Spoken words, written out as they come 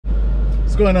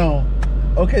What's going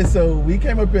on? Okay, so we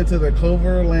came up here to the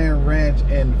Cloverland Ranch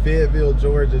in Fayetteville,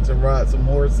 Georgia to ride some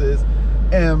horses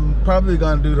and probably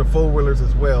gonna do the four-wheelers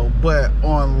as well, but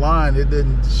online it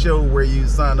didn't show where you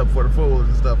signed up for the four-wheelers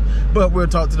and stuff, but we'll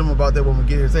talk to them about that when we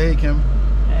get here. Say hey, Kim.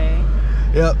 Hey.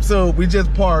 Yep, so we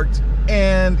just parked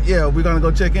and yeah, we're gonna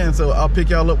go check in, so I'll pick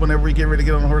y'all up whenever we get ready to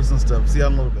get on the horse and stuff. See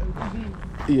y'all in a little bit.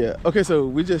 Yeah, okay, so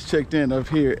we just checked in up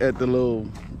here at the little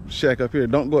shack up here.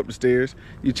 Don't go up the stairs.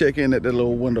 You check in at the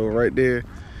little window right there,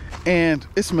 and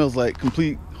it smells like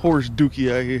complete horse dookie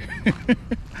out here.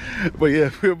 But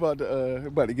yeah, we're about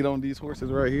to get on these horses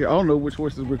right here. I don't know which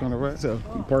horses we're gonna ride, so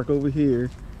we park over here,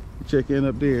 check in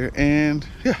up there, and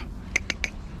yeah,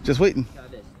 just waiting.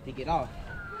 To get off,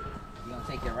 you're gonna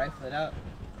take your right foot out.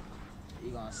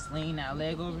 You're gonna sling that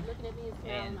leg over,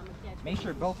 and make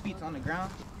sure both feet's on the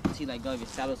ground. See, like go of your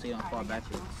saddle so you don't fall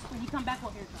backwards. When you come back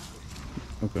over here,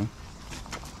 Okay.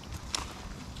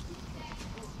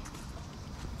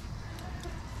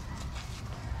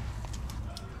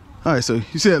 All right, so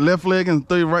you said left leg and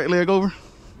throw your right leg over?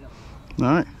 Yep. All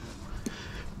right.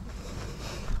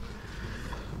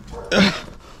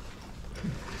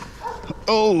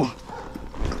 Oh.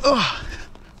 Oh.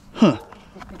 Huh.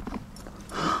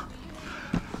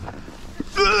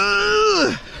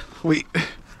 Wait. Hey,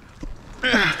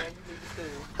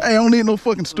 I don't need no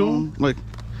fucking stool. Like,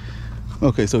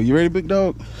 okay, so you ready, big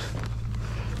dog?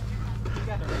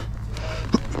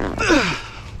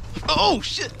 Oh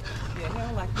shit!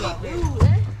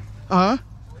 Uh-huh.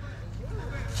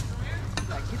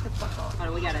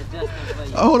 We gotta adjust them for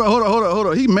you. Hold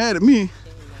on. He mad at me.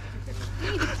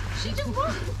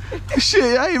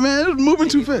 Shit, hey man, it's moving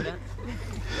too fast.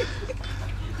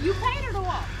 You paid her to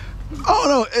walk. Oh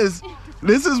no,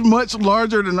 this is much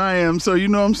larger than I am, so you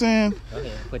know what I'm saying?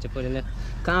 Okay, put your foot in there.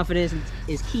 Confidence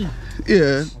is key.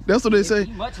 Yeah, that's what they say.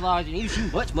 You much larger than you,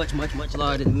 much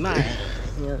larger than mine.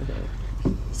 You know what I'm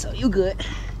saying? So you good.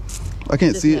 I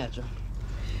can't see natural. it.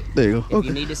 There you go. If Okay.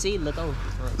 you need to see, look over.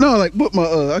 No, like what my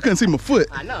I couldn't see my foot.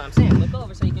 I know, I'm saying look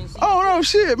over so you can see. Oh no,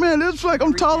 shit, man, that's like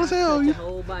I'm tall as hell. Put your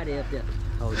whole body up there.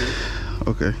 Hold it.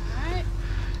 Okay. Alright.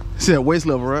 See that waist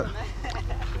level, right?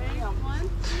 Ready on 1, 2.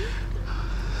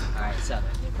 Alright, so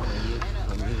when you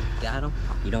got them,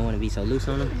 you don't want to be so loose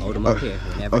on them. Hold them up here.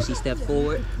 Whenever she steps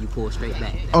forward, you pull straight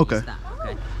back. Okay. Stop,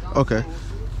 okay. Okay.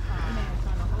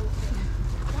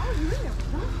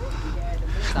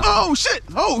 Stop. Oh shit!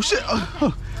 Oh shit!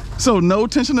 So no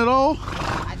tension at all?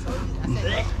 I told you, I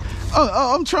said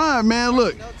Oh, I'm trying, man.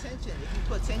 Look, no tension. If you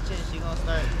put tension, she gonna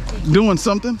start. doing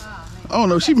something. Oh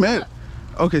no, she mad.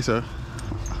 Okay, sir.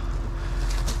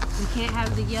 We can't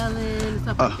have the yelling and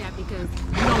stuff like that because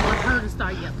you don't want her to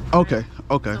start yelling. Okay. Right?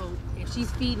 Okay. So if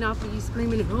she's feeding off of you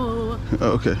screaming, oh,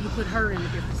 Okay. you put her in a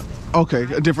different state. Okay.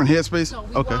 A different headspace. So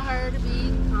we Okay. want her to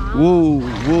be calm.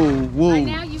 Whoa. Right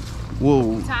now you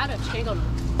tied up, she ain't gonna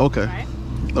move. Okay. Right?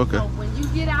 Okay. So when you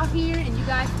get out here and you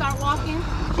guys start walking,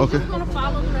 she's Okay. just gonna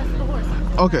follow the rest of the horses.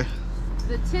 Okay.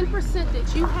 The 10%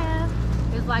 that you have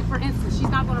is like, for instance, she's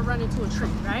not gonna run into a tree,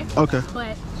 right? Okay.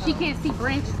 But she can't see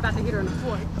branches about to hit her in the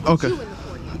foot. Okay. You in the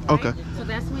foot, right? Okay. So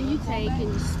that's when you take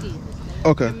and you steer.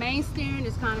 Okay. The main steering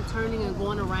is kind of turning and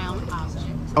going around objects.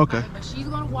 Okay. But she's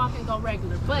gonna walk and go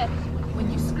regular. But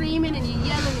when you screaming and you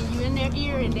yelling and you in their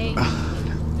ear and they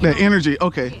That energy.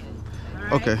 Okay. all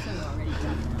right? Okay. So,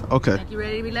 Okay. like you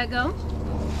ready to be let go?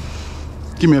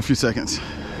 Give me a few seconds.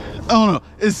 I don't know.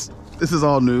 This is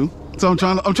all new, so I'm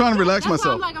trying to relax That's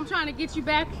myself. why I'm trying to get you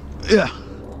back Yeah.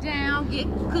 down, get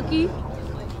Cookie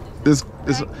This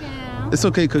back down. it's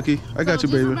okay, Cookie. I got So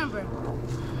you, just baby. remember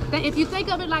that if you think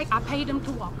of it like I paid him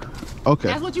to walk. Okay.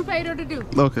 That's what you paid her to do.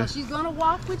 Okay. So she's gonna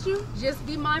walk with you. Just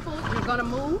be mindful. You're gonna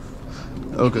move.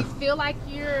 Okay. If you feel like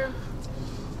you're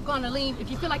gonna lean, if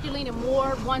you feel like you're leaning more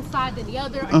one side than the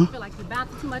other, or you feel like you're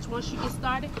bouncing too much once you get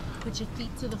started, put your feet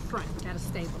to the front. That'll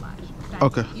stabilize you.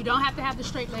 Okay. You don't have to have the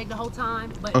straight leg the whole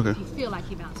time, but Okay. if you feel like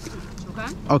you're bouncing too much,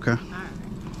 okay? Okay. All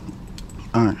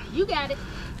right. All right. You got it.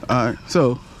 All right.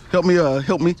 So help me.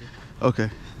 Okay.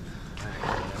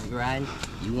 You're riding.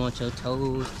 You want your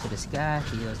toes to the sky,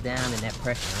 heels down, and that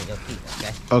pressure on your feet.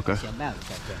 Okay. Okay. That's your balance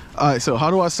right there. All right. So how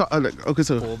do I stop? Okay.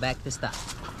 So Pull back to stop.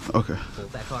 okay. Pull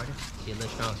back harder. She's a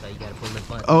little strong, so you gotta pull in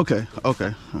front. Okay.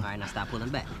 Okay. All right, now stop pulling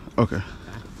back. Okay.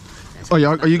 That's Oh,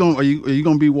 y'all, are you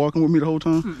gonna be walking with me the whole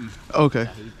time? Okay.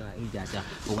 You got that.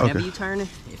 But whenever Okay. you turning,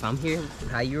 if I'm here,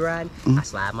 how you ride, I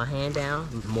slide my hand down,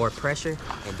 more pressure,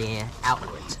 and then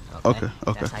outwards. Okay,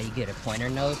 okay. That's how you get her. Point her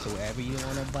nose to wherever you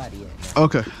want her body at. Now.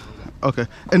 Okay. Okay.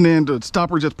 And then the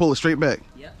stopper, just pull it straight back.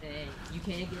 Yep, and you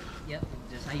can't get. Yep,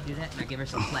 just how you do that. Now give her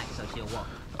some slack so she'll walk.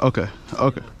 Okay.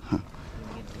 Okay.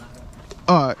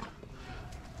 All right.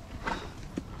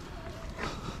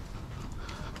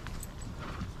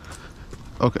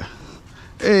 Okay.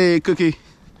 Hey, Cookie.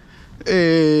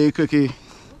 Hey, Cookie.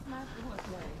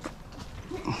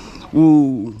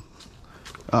 Woo.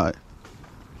 All right.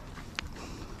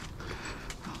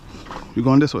 You're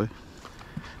going this way.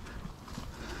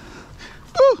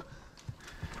 Woo.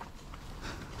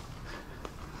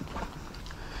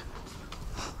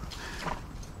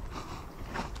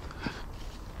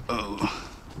 Oh.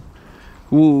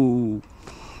 Woo.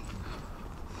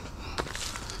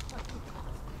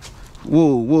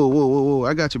 Whoa, whoa, whoa, whoa, whoa.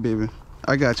 I got you, baby.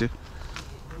 I got you.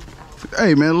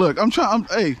 Hey, man, look.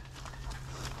 Hey.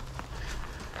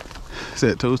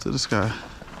 Set toes to the sky.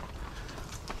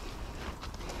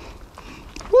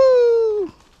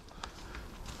 Woo!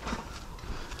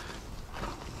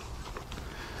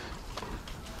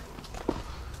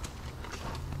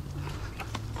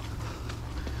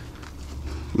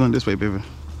 Going this way, baby.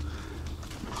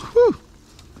 Woo!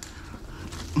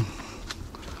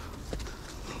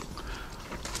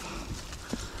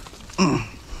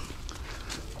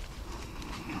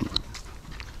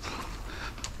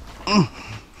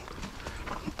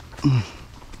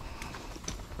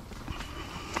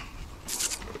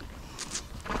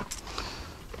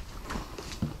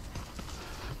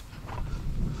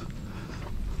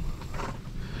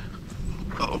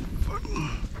 Oh, fuck.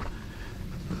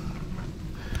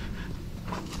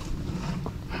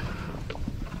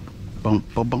 Bum,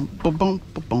 bum, bum, bum, bum, bum,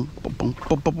 bum, bum,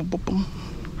 bum, bum, bum, bum.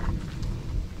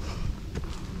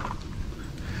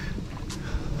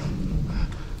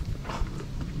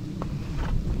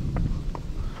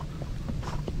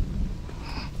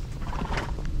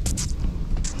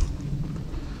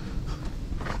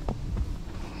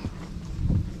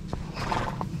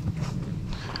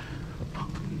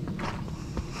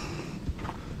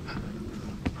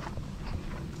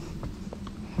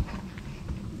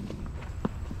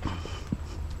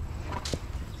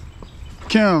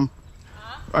 Kim,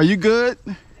 are you good?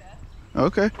 Yeah.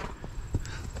 Okay.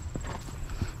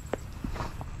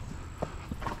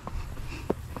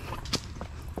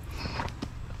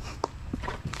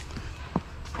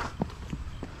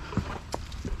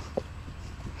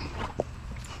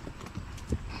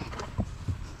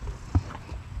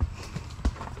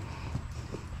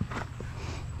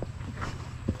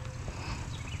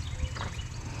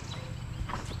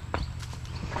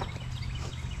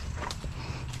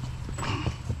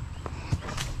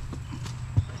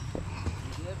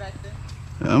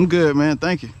 I'm good, man.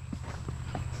 Thank you.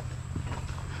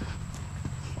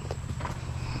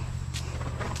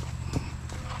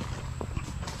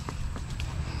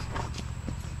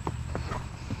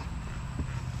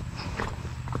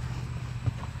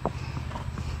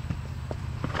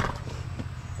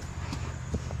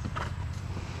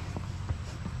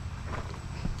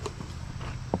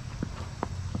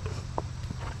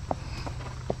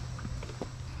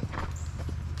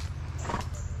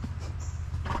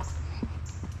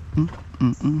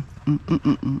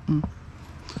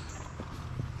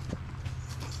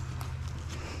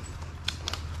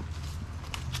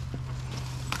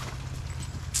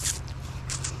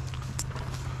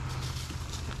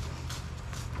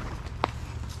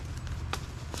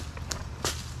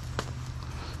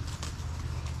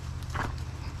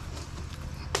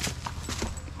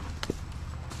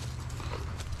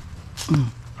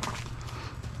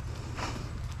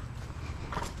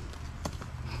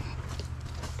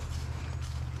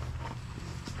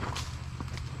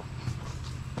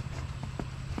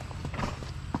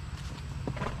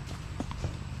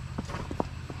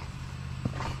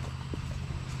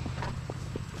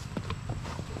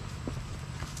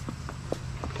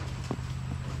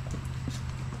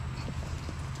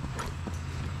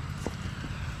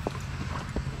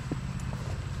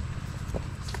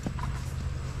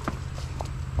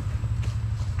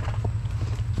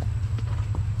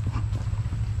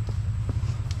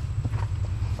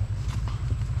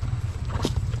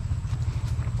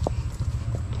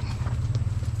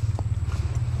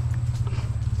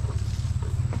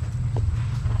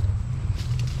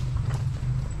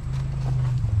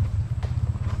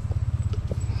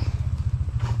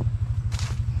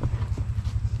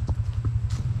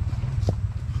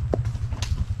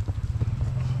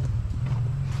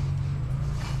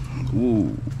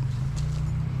 Ooh.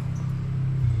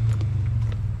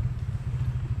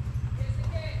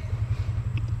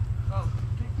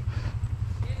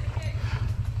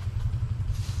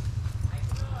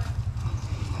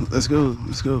 Let's go.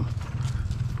 Let's go.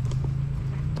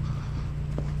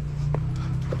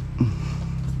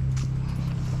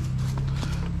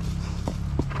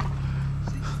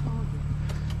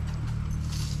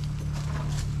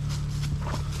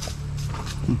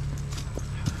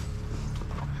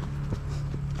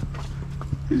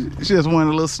 She just wanted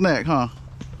a little snack, huh?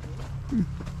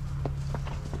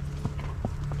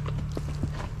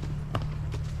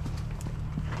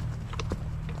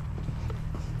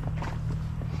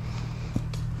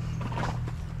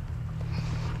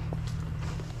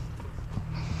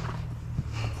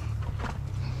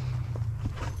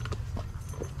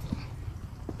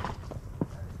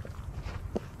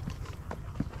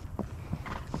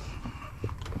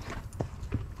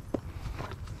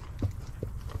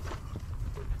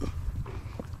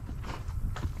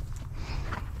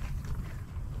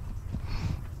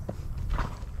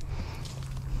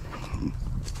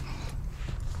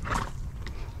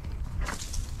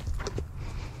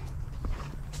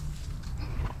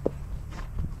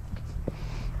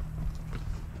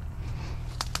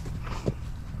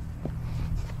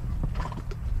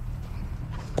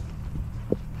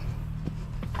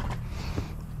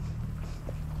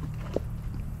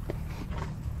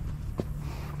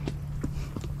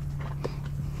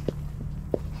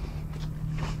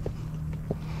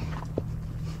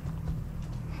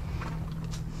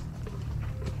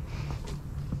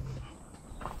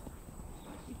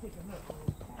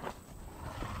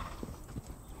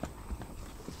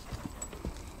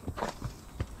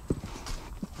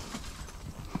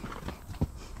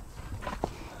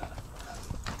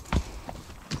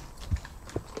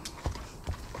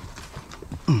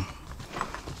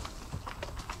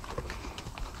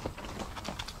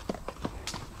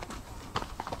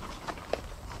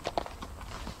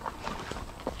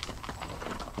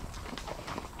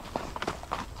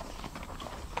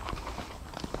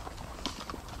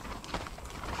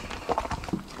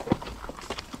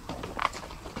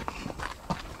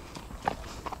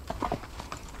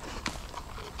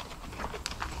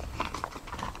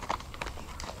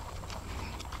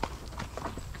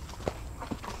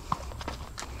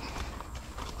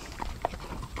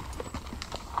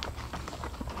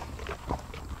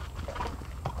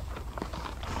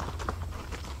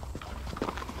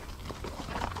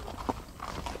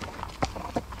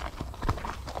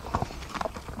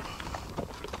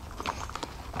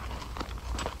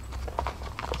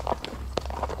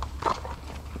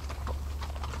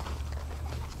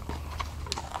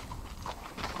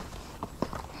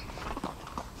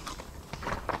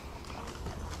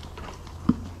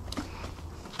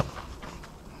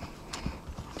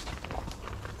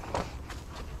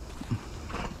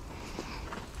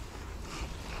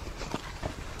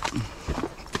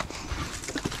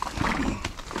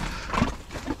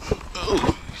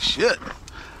 Shit.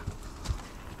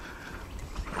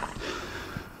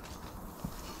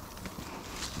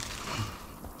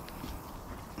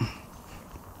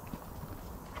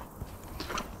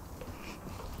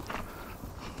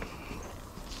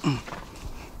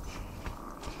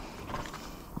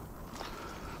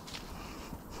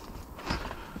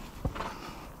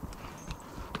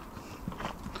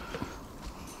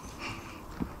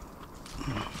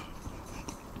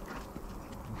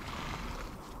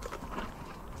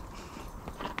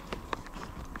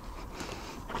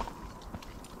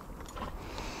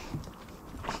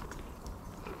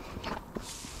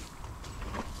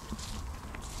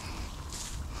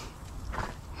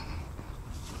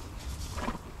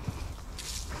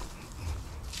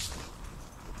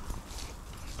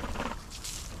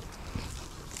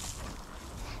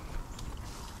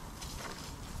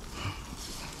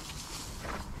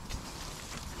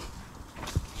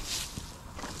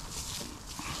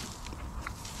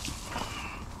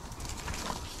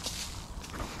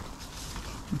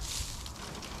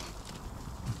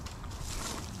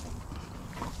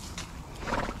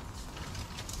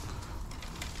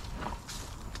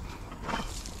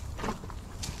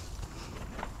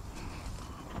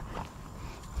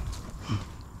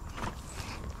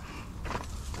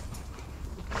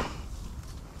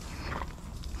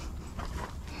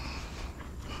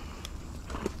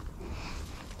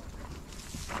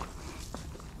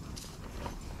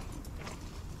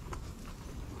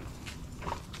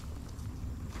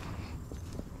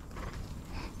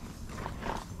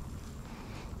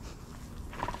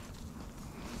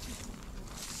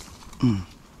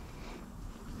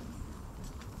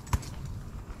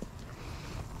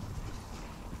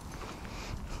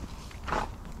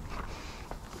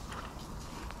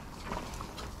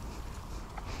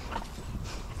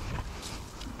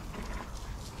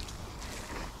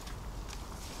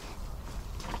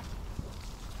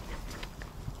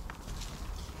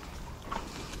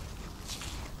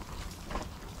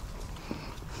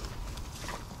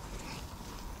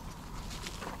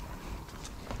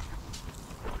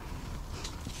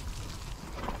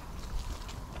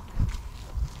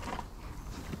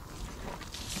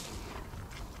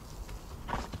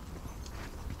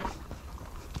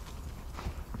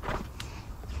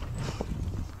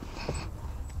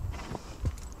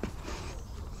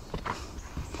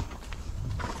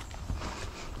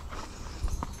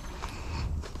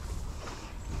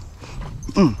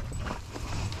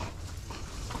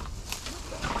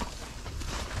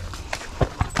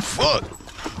 Fuck.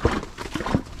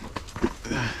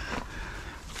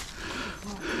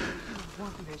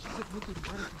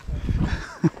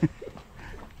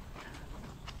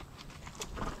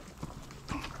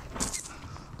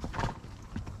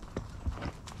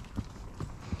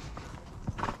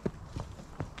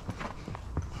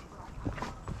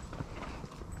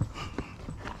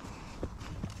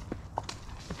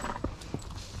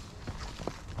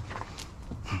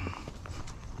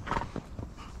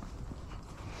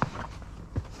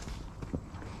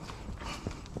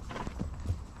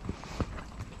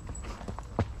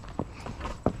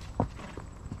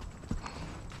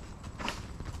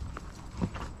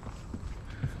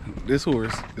 This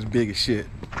horse is big as shit,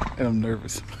 and I'm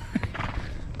nervous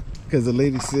because the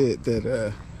lady said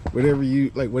that whatever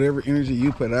energy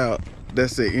you put out,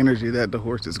 that's the energy that the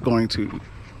horse is going to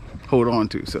hold on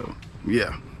to. So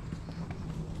yeah.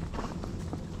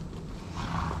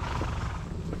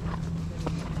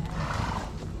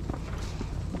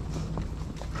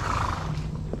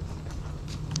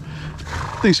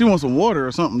 I think she wants some water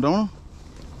or something, don't her?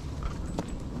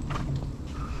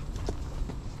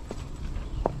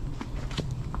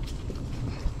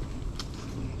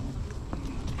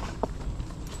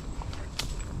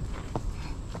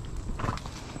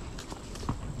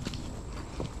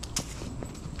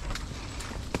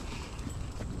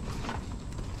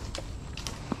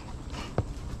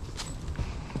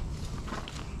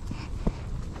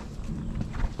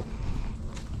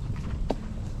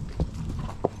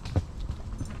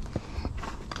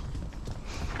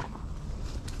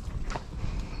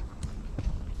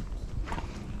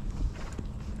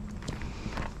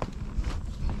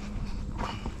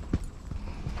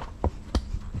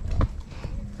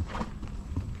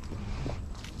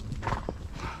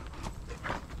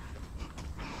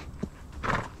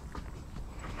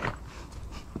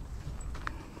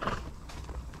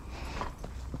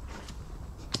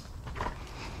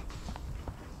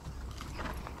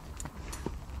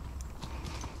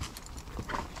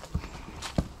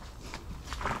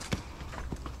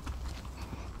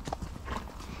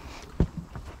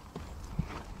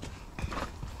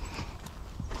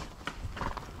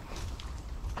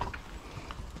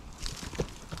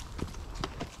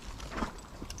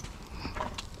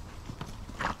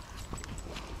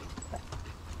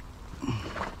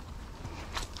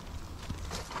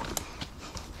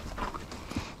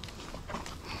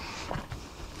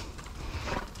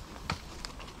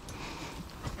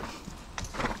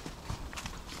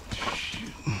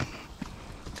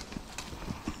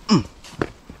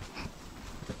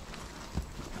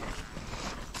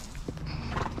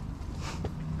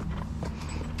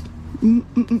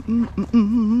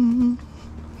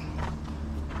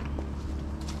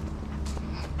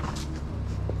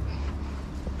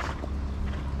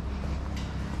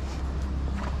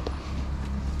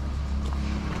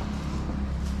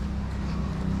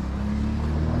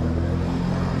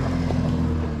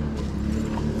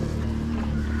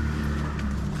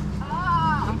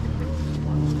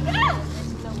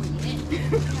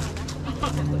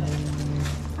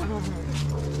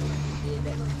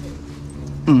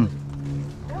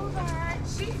 That was alright.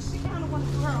 She kind of wanted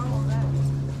to do her own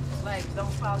thing. Like,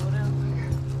 don't follow them.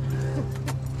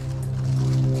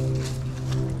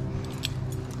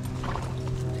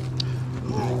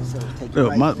 So take Yo,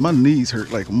 your right my knees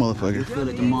hurt like a motherfucker. feel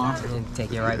it tomorrow.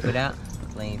 Take your right foot out.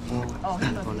 Lean forward.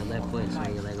 On the left foot,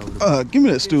 swing your leg over the Give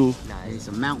me that stool. Nah, it's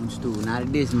a mountain stool,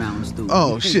 not this mountain stool.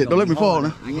 Oh shit! Don't let me fall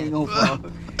now. I ain't gonna fall.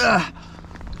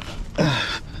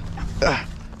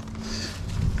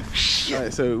 All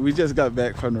right, so we just got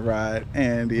back from the ride,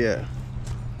 and yeah,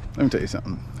 let me tell you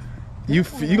something. You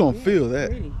gonna feel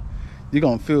that. You're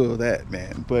gonna feel that,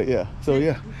 man. But yeah, so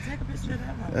yeah. Take a picture of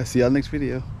that one. I'll see y'all next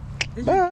video. Bye.